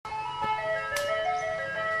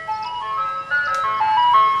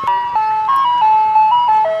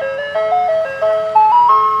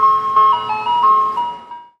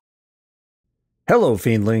Hello,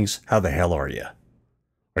 Fiendlings. How the hell are you?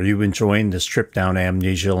 Are you enjoying this trip down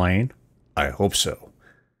Amnesia Lane? I hope so.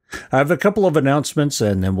 I have a couple of announcements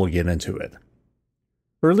and then we'll get into it.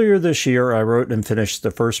 Earlier this year, I wrote and finished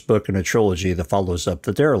the first book in a trilogy that follows up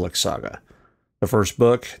the Derelict saga. The first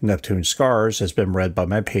book, Neptune's Scars, has been read by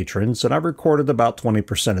my patrons, and I've recorded about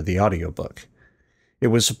 20% of the audiobook. It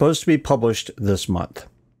was supposed to be published this month.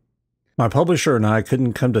 My publisher and I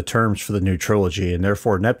couldn't come to terms for the new trilogy, and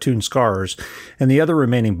therefore Neptune's Scars and the other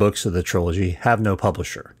remaining books of the trilogy have no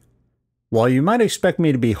publisher. While you might expect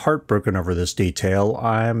me to be heartbroken over this detail,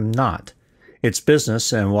 I'm not. It's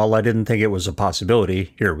business, and while I didn't think it was a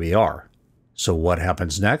possibility, here we are. So what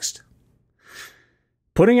happens next?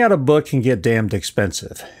 Putting out a book can get damned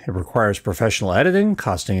expensive. It requires professional editing,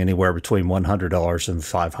 costing anywhere between $100 and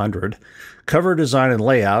 $500, cover design and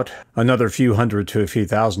layout, another few hundred to a few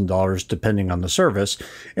 $1,000s depending on the service,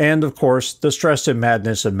 and of course, the stress and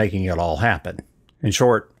madness of making it all happen. In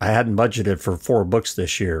short, I hadn't budgeted for 4 books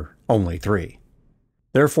this year, only 3.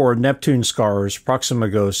 Therefore, Neptune's Scars, Proxima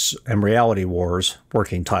Ghosts, and Reality Wars,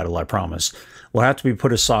 working title I promise, will have to be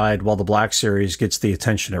put aside while the Black Series gets the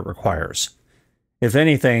attention it requires. If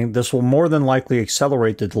anything, this will more than likely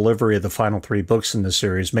accelerate the delivery of the final 3 books in the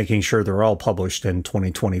series, making sure they're all published in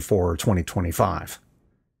 2024 or 2025.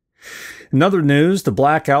 In other news, the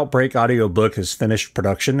Black Outbreak audiobook has finished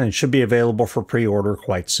production and should be available for pre-order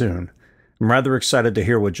quite soon. I'm rather excited to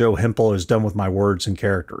hear what Joe Hempel has done with my words and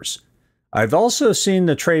characters. I've also seen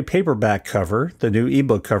the trade paperback cover, the new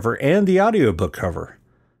ebook cover, and the audiobook cover.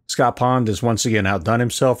 Scott Pond has once again outdone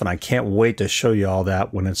himself, and I can't wait to show you all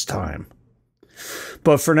that when it's time.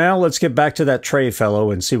 But for now, let's get back to that Trey fellow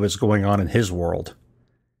and see what's going on in his world.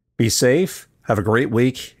 Be safe, have a great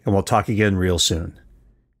week, and we'll talk again real soon.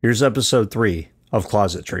 Here's episode 3 of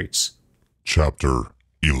Closet Treats. Chapter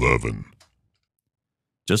 11.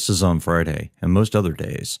 Just as on Friday, and most other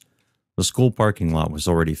days, the school parking lot was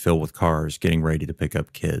already filled with cars getting ready to pick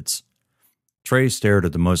up kids. Trey stared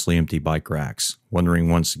at the mostly empty bike racks, wondering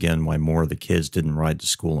once again why more of the kids didn't ride to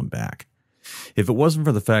school and back. If it wasn't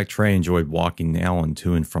for the fact Trey enjoyed walking Alan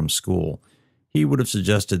to and from school, he would have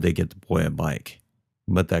suggested they get the boy a bike.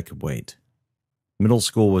 But that could wait. Middle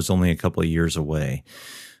school was only a couple of years away.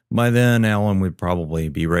 By then, Alan would probably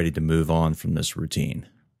be ready to move on from this routine.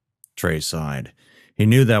 Trey sighed. He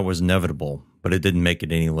knew that was inevitable, but it didn't make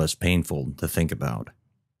it any less painful to think about.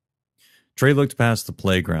 Trey looked past the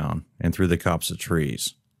playground and through the copse of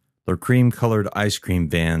trees. Their cream-colored ice cream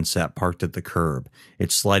van sat parked at the curb.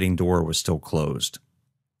 Its sliding door was still closed.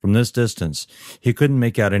 From this distance, he couldn't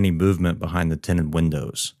make out any movement behind the tinted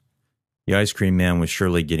windows. The ice cream man was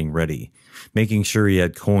surely getting ready, making sure he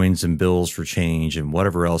had coins and bills for change and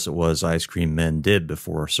whatever else it was ice cream men did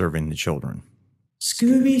before serving the children.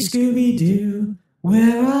 Scooby, Scooby-Doo,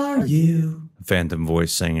 where are you? A phantom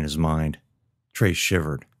voice sang in his mind. Trey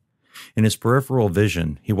shivered. In his peripheral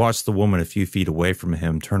vision, he watched the woman a few feet away from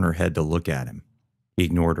him turn her head to look at him. He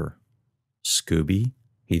ignored her. Scooby?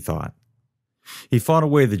 He thought. He fought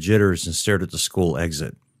away the jitters and stared at the school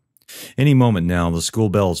exit. Any moment now, the school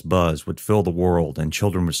bell's buzz would fill the world and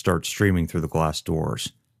children would start streaming through the glass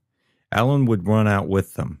doors. Alan would run out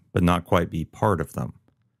with them, but not quite be part of them.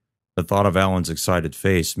 The thought of Alan's excited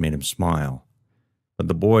face made him smile. But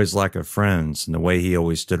the boy's lack of friends and the way he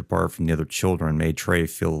always stood apart from the other children made Trey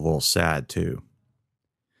feel a little sad, too.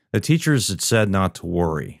 The teachers had said not to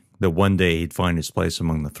worry, that one day he'd find his place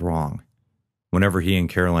among the throng. Whenever he and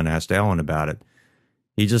Carolyn asked Alan about it,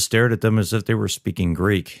 he just stared at them as if they were speaking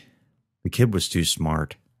Greek. The kid was too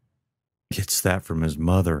smart. Gets that from his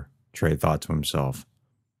mother, Trey thought to himself.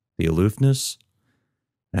 The aloofness?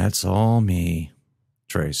 That's all me,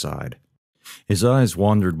 Trey sighed. His eyes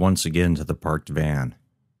wandered once again to the parked van.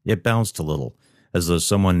 It bounced a little, as though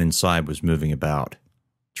someone inside was moving about.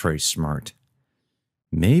 Trey smirked.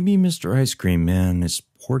 Maybe Mr. Ice Cream Man is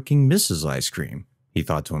porking Mrs. Ice Cream, he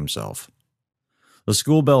thought to himself. The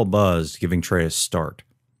school bell buzzed, giving Trey a start.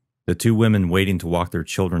 The 2 women waiting to walk their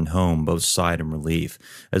children home both sighed in relief,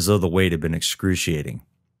 as though the wait had been excruciating.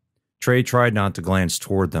 Trey tried not to glance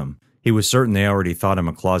toward them. He was certain they already thought him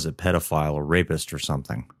a closet pedophile or rapist or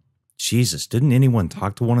something. Jesus, didn't anyone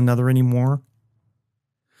talk to one another anymore?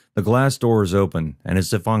 The glass doors opened, and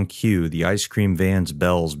as if on cue, the ice cream van's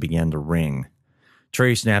bells began to ring.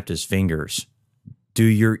 Trey snapped his fingers. Do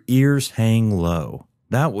your ears hang low?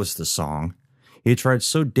 That was the song. He had tried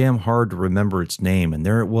so damn hard to remember its name, and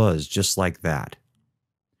there it was, just like that.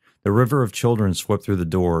 The river of children swept through the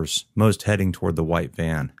doors, most heading toward the white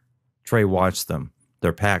van. Trey watched them,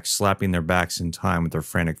 their packs slapping their backs in time with their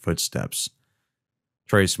frantic footsteps.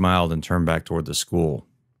 Trey smiled and turned back toward the school.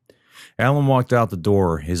 Alan walked out the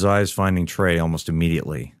door, his eyes finding Trey almost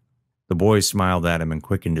immediately. The boy smiled at him and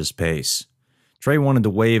quickened his pace. Trey wanted to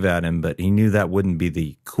wave at him, but he knew that wouldn't be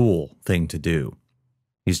the cool thing to do.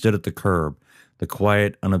 He stood at the curb, the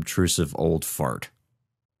quiet, unobtrusive old fart.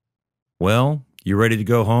 "Well, you ready to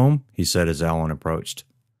go home?" he said as Alan approached.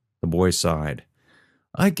 The boy sighed.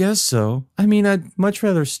 "I guess so. I mean, I'd much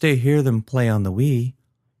rather stay here than play on the Wii."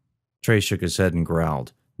 Trey shook his head and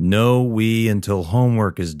growled, "No Wii until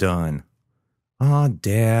homework is done." "Aw,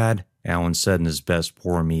 Dad," Alan said in his best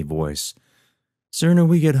poor me voice. "Sooner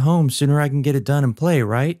we get home, sooner I can get it done and play,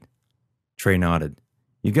 right?" Trey nodded.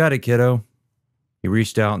 "You got it, kiddo." He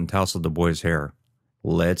reached out and tousled the boy's hair.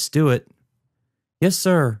 "Let's do it." "Yes,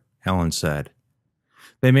 sir," Alan said.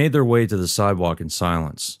 They made their way to the sidewalk in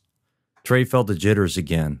silence. Trey felt the jitters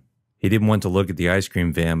again. He didn't want to look at the ice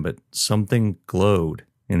cream van, but something glowed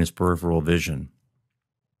in his peripheral vision.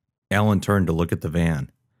 Alan turned to look at the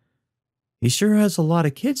van. "He sure has a lot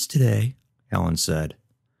of kids today," Alan said.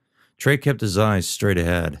 Trey kept his eyes straight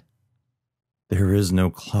ahead. "There is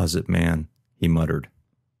no closet man," he muttered.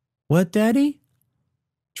 "What, Daddy?"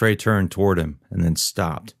 Trey turned toward him and then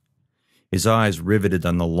stopped. His eyes riveted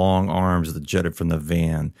on the long arms that jutted from the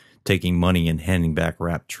van, taking money and handing back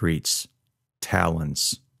wrapped treats.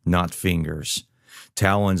 Talons, not fingers.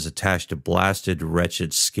 Talons attached to blasted,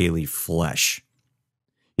 wretched, scaly flesh.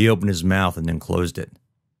 He opened his mouth and then closed it.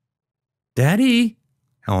 "Daddy,"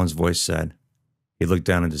 Alan's voice said. He looked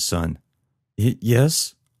down at his son.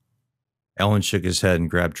 "Yes?" Alan shook his head and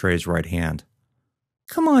grabbed Trey's right hand.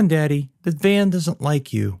 "Come on, Daddy. The van doesn't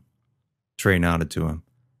like you." Trey nodded to him.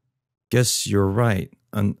 "Guess you're right.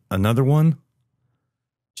 Another one?"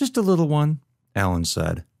 "Just a little one," Alan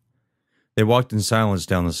said. They walked in silence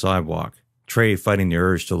down the sidewalk, Trey fighting the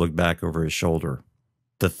urge to look back over his shoulder.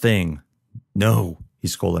 The thing, no, he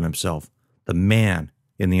scolded himself, the man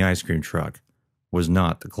in the ice cream truck was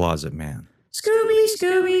not the closet man. "Scooby,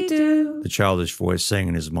 Scooby-doo," the childish voice sang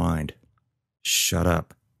in his mind. "Shut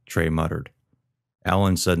up," Trey muttered.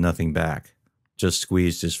 Alan said nothing back, just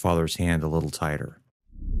squeezed his father's hand a little tighter.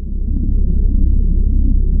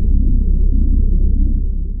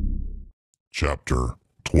 Chapter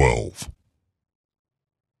 12.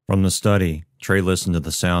 From the study, Trey listened to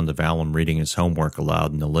the sound of Alan reading his homework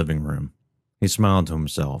aloud in the living room. He smiled to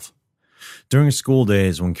himself. During school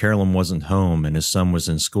days, when Carolyn wasn't home and his son was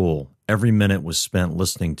in school, every minute was spent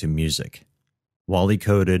listening to music. While he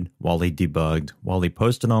coded, while he debugged, while he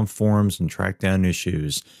posted on forums and tracked down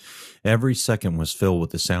issues, every second was filled with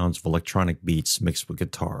the sounds of electronic beats mixed with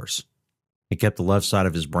guitars. It kept the left side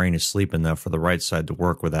of his brain asleep enough for the right side to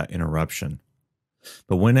work without interruption.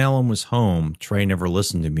 But when Alan was home, Trey never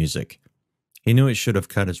listened to music. He knew it should have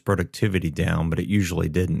cut his productivity down, but it usually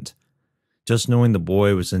didn't. Just knowing the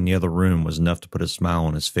boy was in the other room was enough to put a smile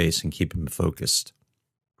on his face and keep him focused.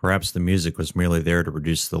 Perhaps the music was merely there to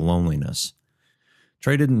reduce the loneliness.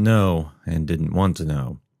 Trey didn't know and didn't want to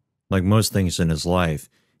know. Like most things in his life,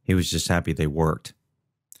 he was just happy they worked.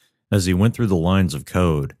 As he went through the lines of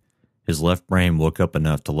code, his left brain woke up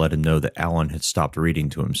enough to let him know that Alan had stopped reading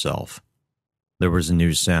to himself. There was a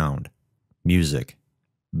new sound. Music.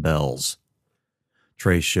 Bells.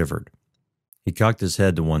 Trey shivered. He cocked his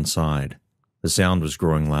head to one side. The sound was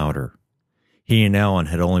growing louder. He and Alan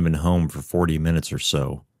had only been home for 40 minutes or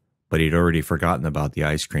so, but he'd already forgotten about the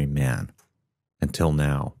ice cream man. Until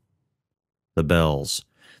now. The bells.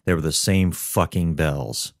 They were the same fucking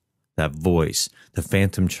bells. That voice, the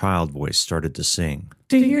phantom child voice, started to sing.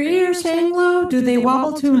 "Do your ears hang low? Do they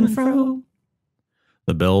wobble to and fro?"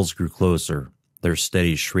 The bells grew closer, their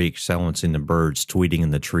steady shriek silencing the birds tweeting in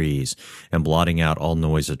the trees and blotting out all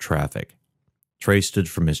noise of traffic. Trey stood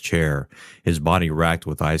from his chair, his body racked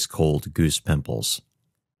with ice-cold goose pimples.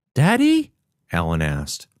 "Daddy?" Alan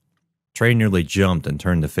asked. Trey nearly jumped and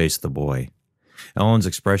turned to face the boy. Alan's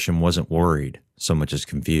expression wasn't worried, so much as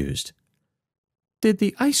confused. "Did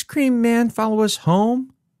the ice cream man follow us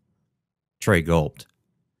home?" Trey gulped.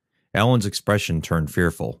 Alan's expression turned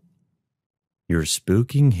fearful. "You're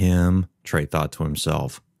spooking him," Trey thought to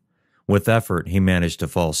himself. With effort, he managed a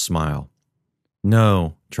false smile.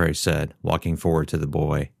 "No," Trey said, walking forward to the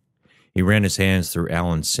boy. He ran his hands through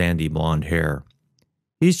Alan's sandy blonde hair.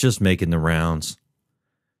 "He's just making the rounds."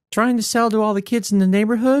 "Trying to sell to all the kids in the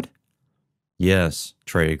neighborhood?" "Yes,"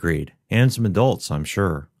 Trey agreed. "And some adults, I'm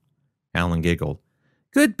sure." Alan giggled.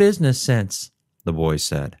 "Good business sense," the boy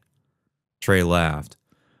said. Trey laughed.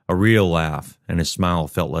 A real laugh, and his smile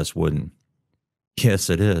felt less wooden. "Yes,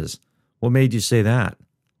 it is. What made you say that?"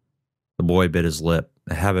 The boy bit his lip,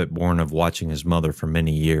 a habit born of watching his mother for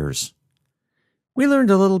many years. "We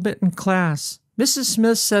learned a little bit in class. Mrs.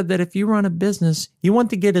 Smith said that if you run a business, you want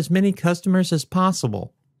to get as many customers as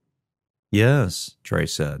possible. Yes, Trey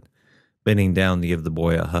said, bending down to give the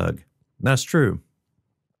boy a hug. That's true.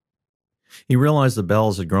 He realized the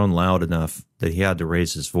bells had grown loud enough that he had to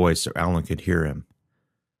raise his voice so Alan could hear him.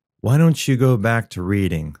 Why don't you go back to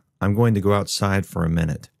reading? I'm going to go outside for a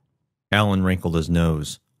minute. Alan wrinkled his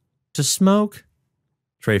nose. To smoke?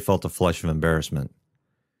 Trey felt a flush of embarrassment.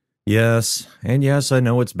 Yes, and yes, I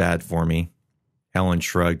know it's bad for me. Alan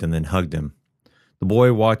shrugged and then hugged him. The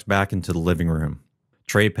boy walked back into the living room.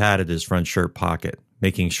 Trey patted his front shirt pocket,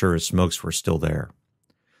 making sure his smokes were still there.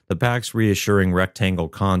 The pack's reassuring rectangle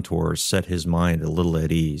contours set his mind a little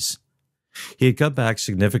at ease. He had cut back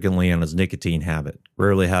significantly on his nicotine habit,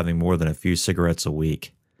 rarely having more than a few cigarettes a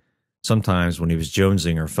week. Sometimes when he was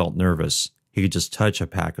jonesing or felt nervous, he could just touch a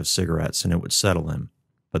pack of cigarettes and it would settle him.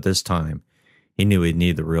 But this time, he knew he'd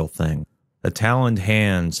need the real thing. The taloned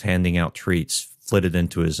hands handing out treats flitted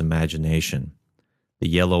into his imagination. The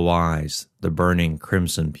yellow eyes, the burning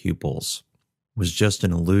crimson pupils. It was just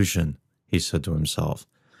an illusion, he said to himself.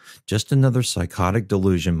 Just another psychotic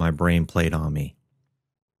delusion my brain played on me.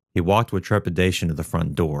 He walked with trepidation to the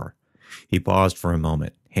front door. He paused for a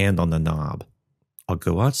moment, hand on the knob. I'll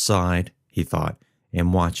go outside, he thought,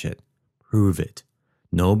 and watch it. Prove it.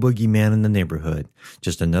 No boogeyman in the neighborhood,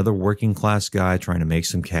 just another working-class guy trying to make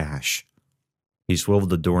some cash. He swiveled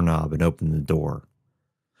the doorknob and opened the door.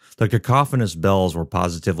 The cacophonous bells were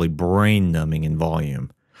positively brain-numbing in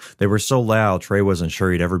volume. They were so loud Trey wasn't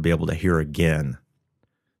sure he'd ever be able to hear again.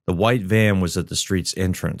 The white van was at the street's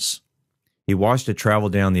entrance. He watched it travel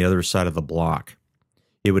down the other side of the block.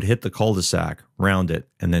 It would hit the cul-de-sac, round it,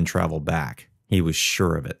 and then travel back. He was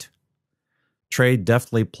sure of it. Trey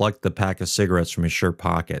deftly plucked the pack of cigarettes from his shirt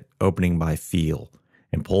pocket, opening by feel,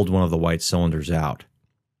 and pulled one of the white cylinders out.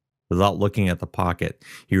 Without looking at the pocket,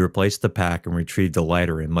 he replaced the pack and retrieved the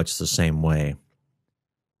lighter in much the same way.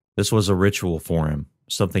 This was a ritual for him,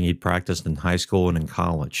 something he'd practiced in high school and in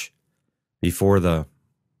college. Before the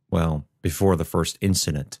first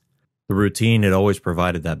incident. The routine had always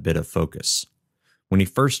provided that bit of focus. When he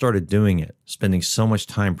first started doing it, spending so much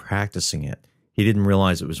time practicing it, he didn't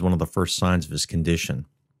realize it was one of the first signs of his condition.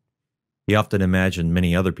 He often imagined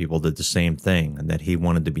many other people did the same thing and that he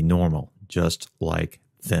wanted to be normal, just like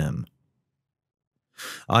them.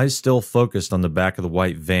 Eyes still focused on the back of the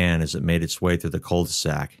white van as it made its way through the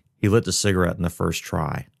cul-de-sac, he lit the cigarette in the first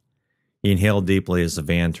try. He inhaled deeply as the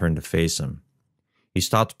van turned to face him. He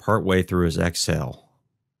stopped partway through his exhale.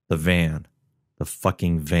 The van. The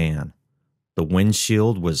fucking van. The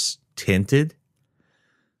windshield was tinted?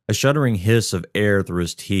 A shuddering hiss of air through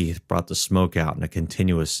his teeth brought the smoke out in a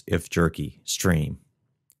continuous, if jerky, stream.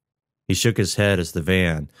 He shook his head as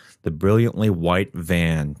the brilliantly white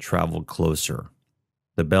van, traveled closer.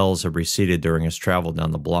 The bells had receded during his travel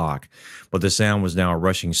down the block, but the sound was now a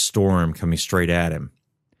rushing storm coming straight at him.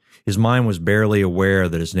 His mind was barely aware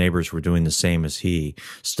that his neighbors were doing the same as he,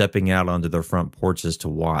 stepping out onto their front porches to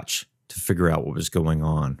watch, to figure out what was going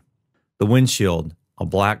on. The windshield, a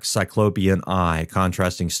black cyclopean eye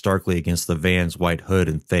contrasting starkly against the van's white hood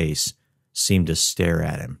and face, seemed to stare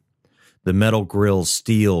at him. The metal grill's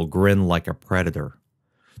steel grinned like a predator.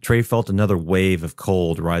 Trey felt another wave of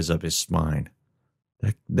cold rise up his spine.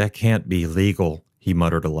 That can't be legal, he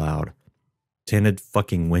muttered aloud. Tinted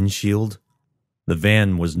fucking windshield? The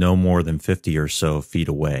van was no more than 50 or so feet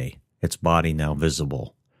away, its body now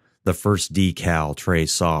visible. The first decal Trey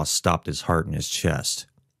saw stopped his heart in his chest.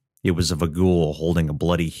 It was of a ghoul holding a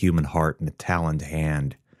bloody human heart in a taloned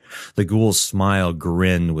hand. The ghoul's smile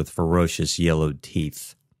grinned with ferocious yellowed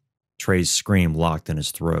teeth. Trey's scream locked in his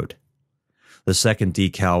throat. The second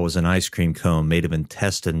decal was an ice cream cone made of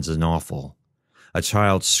intestines and offal. A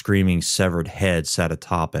child's screaming severed head sat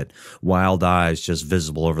atop it, wild eyes just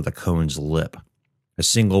visible over the cone's lip. A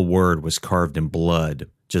single word was carved in blood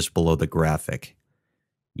just below the graphic.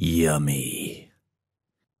 Yummy.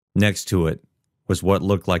 Next to it was what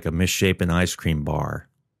looked like a misshapen ice cream bar.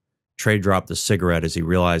 Trey dropped the cigarette as he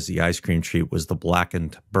realized the ice cream treat was the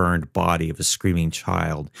blackened, burned body of a screaming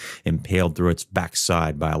child impaled through its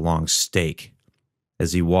backside by a long stake.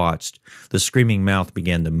 As he watched, the screaming mouth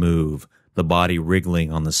began to move, the body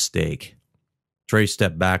wriggling on the stake. Trey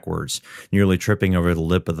stepped backwards, nearly tripping over the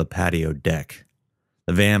lip of the patio deck.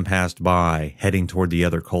 The van passed by, heading toward the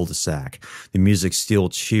other cul-de-sac, the music still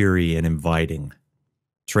cheery and inviting.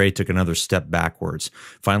 Trey took another step backwards,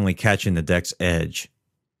 finally catching the deck's edge.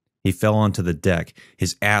 He fell onto the deck,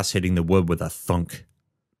 his ass hitting the wood with a thunk.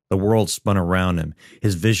 The world spun around him,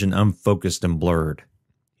 his vision unfocused and blurred.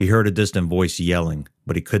 He heard a distant voice yelling,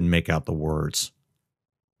 but he couldn't make out the words.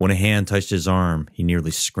 When a hand touched his arm, he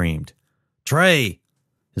nearly screamed. Trey!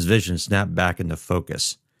 His vision snapped back into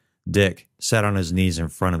focus. Dick sat on his knees in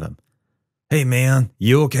front of him. Hey, man,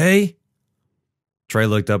 you okay? Trey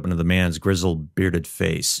looked up into the man's grizzled, bearded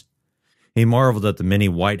face. He marveled at the many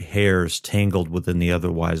white hairs tangled within the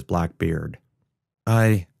otherwise black beard.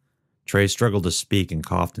 Trey struggled to speak and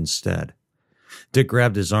coughed instead. Dick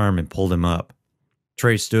grabbed his arm and pulled him up.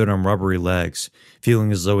 Trey stood on rubbery legs,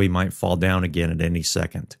 feeling as though he might fall down again at any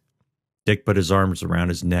second. Dick put his arms around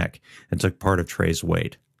his neck and took part of Trey's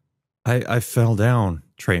weight. I fell down,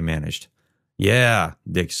 Trey managed. Yeah,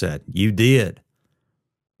 Dick said. You did.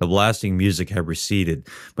 The blasting music had receded,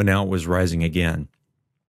 but now it was rising again.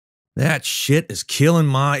 That shit is killing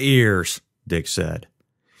my ears, Dick said.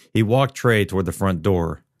 He walked Trey toward the front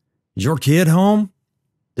door. Is your kid home?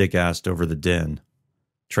 Dick asked over the din.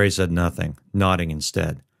 Trey said nothing, nodding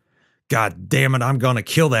instead. God damn it, I'm gonna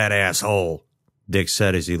kill that asshole, Dick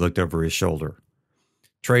said as he looked over his shoulder.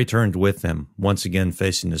 Trey turned with them, once again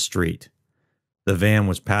facing the street. The van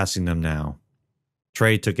was passing them now.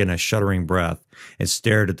 Trey took in a shuddering breath and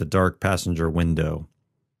stared at the dark passenger window.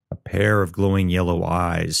 A pair of glowing yellow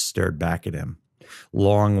eyes stared back at him.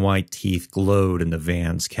 Long white teeth glowed in the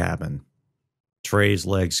van's cabin. Trey's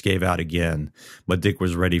legs gave out again, but Dick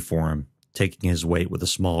was ready for him, taking his weight with a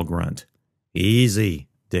small grunt. Easy,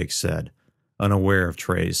 Dick said, unaware of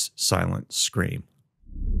Trey's silent scream.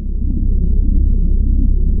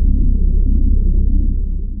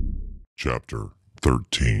 Chapter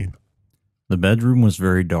 13. The bedroom was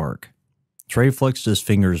very dark. Trey flexed his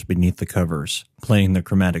fingers beneath the covers, playing the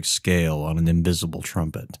chromatic scale on an invisible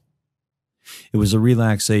trumpet. It was a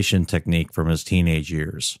relaxation technique from his teenage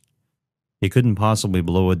years. He couldn't possibly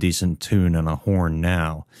blow a decent tune on a horn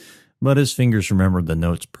now, but his fingers remembered the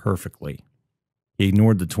notes perfectly. He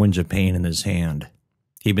ignored the twinge of pain in his hand.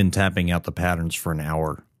 He'd been tapping out the patterns for an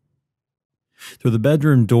hour. Through the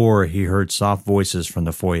bedroom door, he heard soft voices from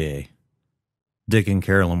the foyer. Dick and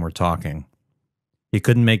Carolyn were talking. He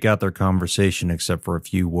couldn't make out their conversation except for a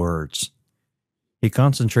few words. He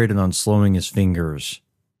concentrated on slowing his fingers,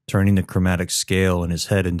 turning the chromatic scale in his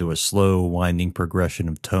head into a slow, winding progression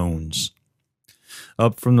of tones.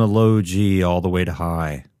 Up from the low G all the way to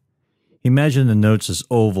high. He imagined the notes as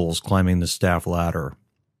ovals climbing the staff ladder.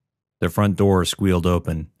 The front door squealed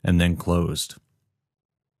open and then closed.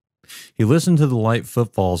 He listened to the light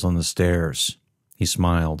footfalls on the stairs. He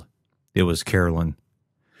smiled. It was Carolyn.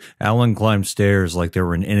 Alan climbed stairs like they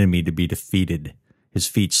were an enemy to be defeated, his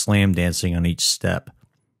feet slam dancing on each step.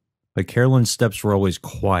 But Carolyn's steps were always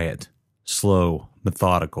quiet, slow,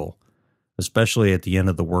 methodical, especially at the end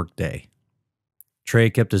of the workday. Trey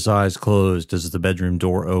kept his eyes closed as the bedroom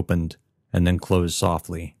door opened and then closed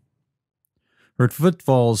softly. Her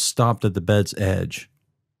footfalls stopped at the bed's edge.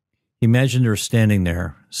 He imagined her standing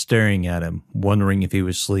there, staring at him, wondering if he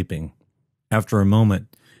was sleeping. After a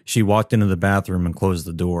moment, she walked into the bathroom and closed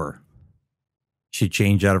the door. She'd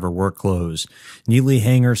change out of her work clothes, neatly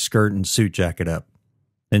hang her skirt and suit jacket up.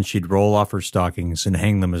 Then she'd roll off her stockings and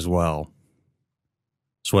hang them as well.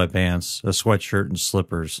 Sweatpants, a sweatshirt, and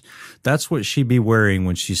slippers. That's what she'd be wearing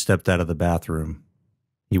when she stepped out of the bathroom.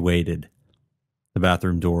 He waited. The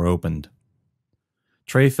bathroom door opened.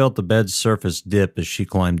 Trey felt the bed's surface dip as she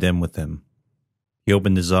climbed in with him. He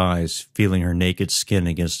opened his eyes, feeling her naked skin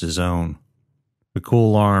against his own. A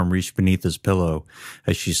cool arm reached beneath his pillow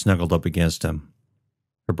as she snuggled up against him.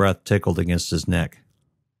 Her breath tickled against his neck.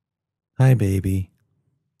 "Hi, baby,"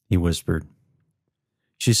 he whispered.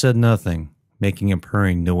 She said nothing, making a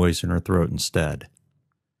purring noise in her throat instead.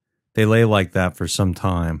 They lay like that for some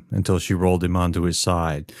time until she rolled him onto his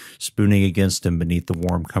side, spooning against him beneath the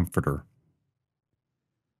warm comforter.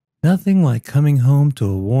 "Nothing like coming home to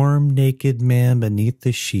a warm, naked man beneath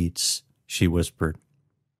the sheets," she whispered.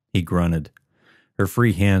 He grunted. Her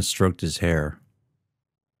free hand stroked his hair.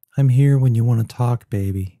 "I'm here when you want to talk,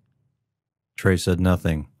 baby." Trey said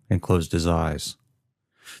nothing and closed his eyes.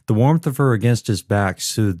 The warmth of her against his back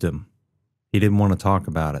soothed him. He didn't want to talk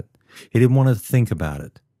about it. He didn't want to think about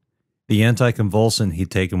it. The anticonvulsant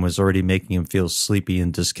he'd taken was already making him feel sleepy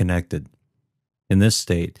and disconnected. In this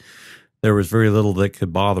state, there was very little that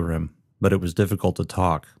could bother him, but it was difficult to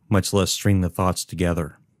talk, much less string the thoughts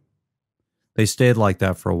together. They stayed like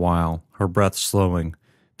that for a while, her breath slowing,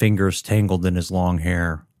 fingers tangled in his long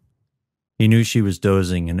hair. He knew she was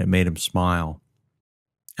dozing, and it made him smile.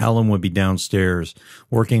 Alan would be downstairs,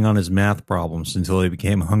 working on his math problems until he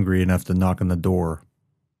became hungry enough to knock on the door.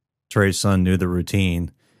 Trey's son knew the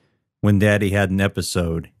routine. When Daddy had an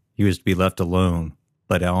episode, he was to be left alone,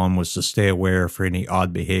 but Alan was to stay aware for any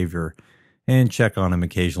odd behavior and check on him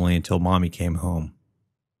occasionally until Mommy came home.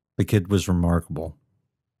 The kid was remarkable.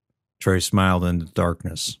 Trey smiled into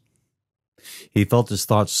darkness. He felt his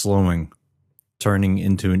thoughts slowing, turning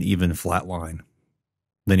into an even flat line.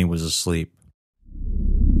 Then he was asleep.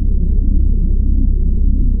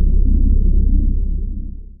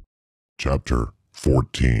 Chapter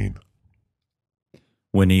 14.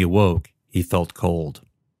 When he awoke, he felt cold.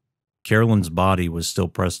 Carolyn's body was still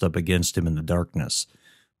pressed up against him in the darkness,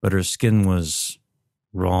 but her skin was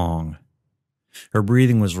wrong. Her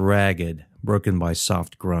breathing was ragged, broken by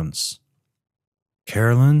soft grunts.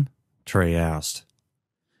 "Carolyn?" Trey asked.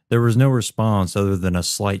 There was no response other than a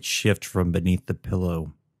slight shift from beneath the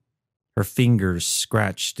pillow. Her fingers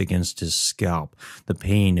scratched against his scalp, the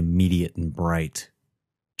pain immediate and bright.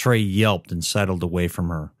 Trey yelped and sidled away from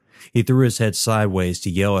her. He threw his head sideways to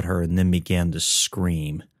yell at her and then began to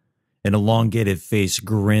scream. An elongated face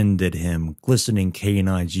grinned at him, glistening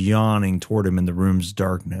canines yawning toward him in the room's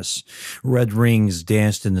darkness. Red rings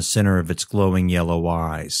danced in the center of its glowing yellow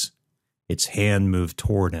eyes. Its hand moved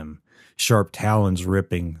toward him, sharp talons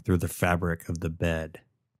ripping through the fabric of the bed.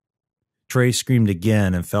 Trey screamed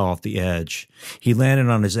again and fell off the edge. He landed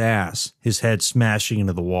on his ass, his head smashing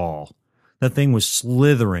into the wall. The thing was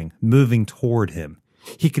slithering, moving toward him.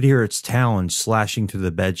 He could hear its talons slashing through the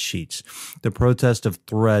bed sheets, the protest of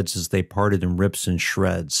threads as they parted in rips and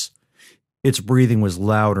shreds. Its breathing was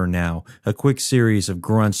louder now, a quick series of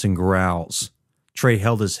grunts and growls. Trey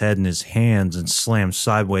held his head in his hands and slammed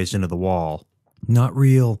sideways into the wall. "Not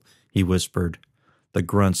real," he whispered. The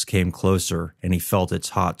grunts came closer, and he felt its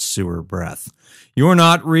hot sewer breath. "You're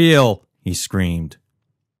not real!" he screamed.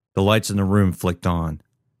 The lights in the room flicked on.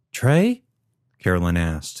 "Trey?" Carolyn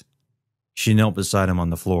asked. She knelt beside him on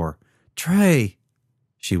the floor. "Trey,"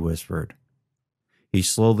 she whispered. He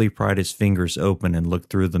slowly pried his fingers open and looked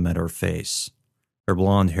through them at her face. Her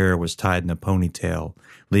blonde hair was tied in a ponytail,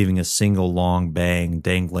 leaving a single long bang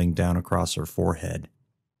dangling down across her forehead.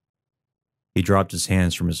 He dropped his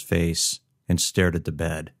hands from his face and stared at the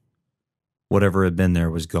bed. Whatever had been there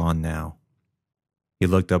was gone now. He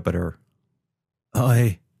looked up at her.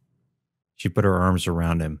 She put her arms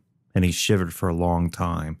around him, and he shivered for a long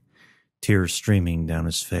time, tears streaming down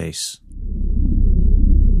his face.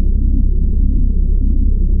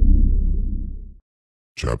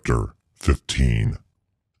 Chapter 15.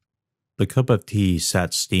 The cup of tea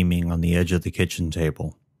sat steaming on the edge of the kitchen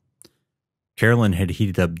table. Carolyn had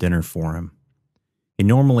heated up dinner for him. He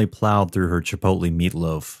normally plowed through her chipotle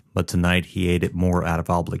meatloaf, but tonight he ate it more out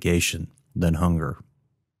of obligation than hunger.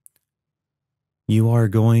 "You are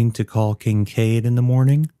going to call Kincaid in the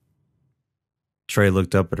morning?" Trey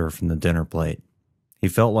looked up at her from the dinner plate. He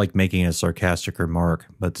felt like making a sarcastic remark,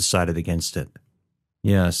 but decided against it.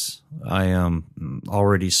 "Yes, I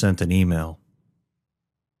already sent an email."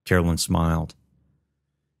 Carolyn smiled.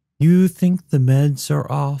 "You think the meds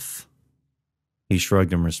are off?" He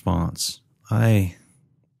shrugged in response.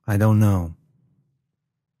 I don't know.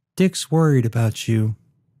 Dick's worried about you."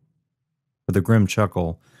 With a grim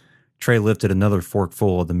chuckle, Trey lifted another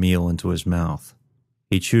forkful of the meal into his mouth.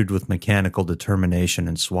 He chewed with mechanical determination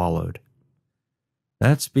and swallowed.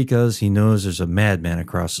 "That's because he knows there's a madman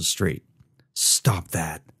across the street." "Stop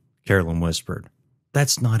that," Carolyn whispered.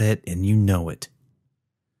 "That's not it, and you know it."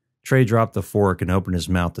 Trey dropped the fork and opened his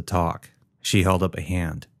mouth to talk. She held up a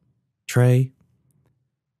hand. "Trey?"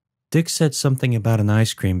 "Dick said something about an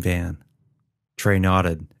ice cream van." Trey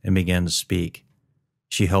nodded and began to speak.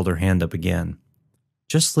 She held her hand up again.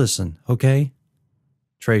 "Just listen, okay?"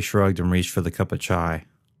 Trey shrugged and reached for the cup of chai.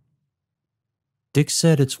 "Dick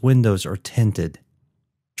said its windows are tinted."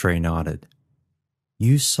 Trey nodded.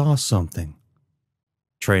 "You saw something."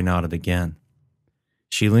 Trey nodded again.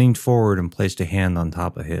 She leaned forward and placed a hand on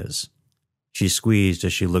top of his. She squeezed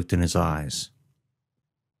as she looked in his eyes.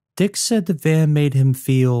 "Dick said the van made him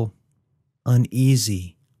feel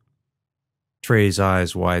uneasy." Trey's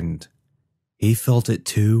eyes widened. "He felt it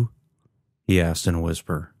too?" he asked in a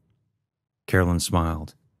whisper. Carolyn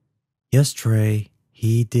smiled. "Yes, Trey,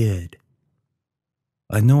 he did."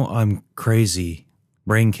 "I know I'm crazy,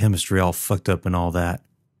 brain chemistry all fucked up and all that."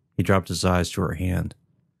 He dropped his eyes to her hand.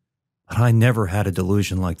 "But I never had a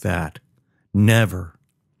delusion like that. Never."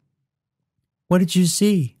 "What did you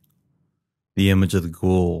see?" The image of the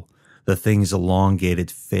ghoul, the thing's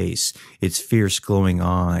elongated face, its fierce glowing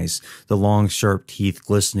eyes, the long sharp teeth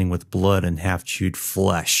glistening with blood and half-chewed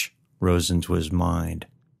flesh, rose into his mind.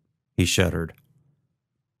 He shuddered.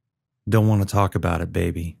 "Don't want to talk about it,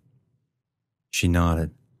 baby." She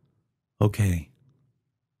nodded. "Okay.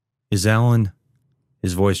 Is Alan—"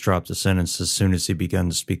 His voice dropped a sentence as soon as he began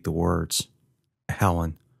to speak the words.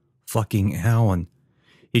 Alan. Fucking Alan.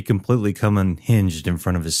 He'd completely come unhinged in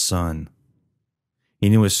front of his son. He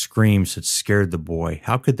knew his screams had scared the boy.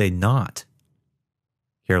 How could they not?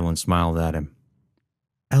 Carolyn smiled at him.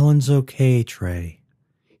 Alan's okay, Trey.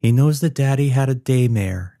 He knows that Daddy had a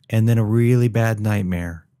daymare and then a really bad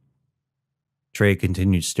nightmare. Trey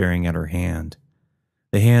continued staring at her hand.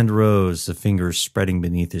 The hand rose, the fingers spreading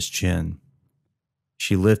beneath his chin.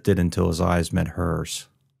 She lifted until his eyes met hers.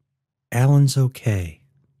 Alan's okay.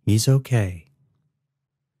 He's okay.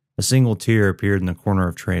 A single tear appeared in the corner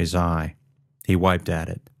of Trey's eye. He wiped at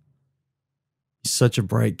it. He's such a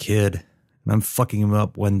bright kid, and I'm fucking him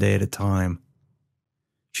up one day at a time.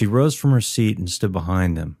 She rose from her seat and stood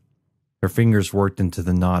behind him. Her fingers worked into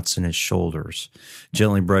the knots in his shoulders,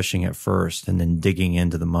 gently brushing at first and then digging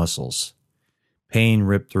into the muscles. Pain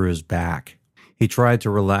ripped through his back. He tried to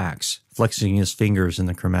relax, flexing his fingers in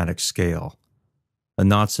the chromatic scale. The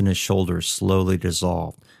knots in his shoulders slowly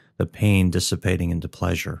dissolved, the pain dissipating into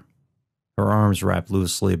pleasure. Her arms wrapped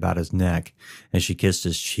loosely about his neck as she kissed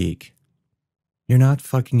his cheek. You're not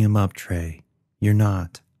fucking him up, Trey. You're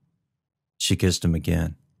not. She kissed him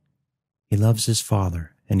again. He loves his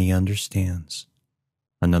father, and he understands.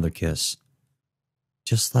 Another kiss.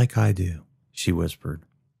 Just like I do, she whispered.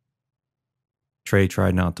 Trey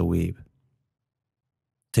tried not to weep.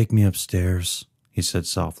 Take me upstairs, he said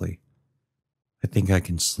softly. I think I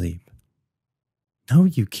can sleep. No,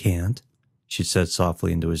 you can't, she said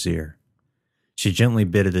softly into his ear. She gently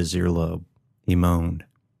bit at his earlobe. He moaned.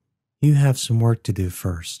 You have some work to do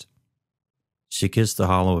first. She kissed the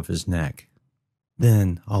hollow of his neck.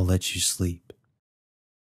 Then I'll let you sleep.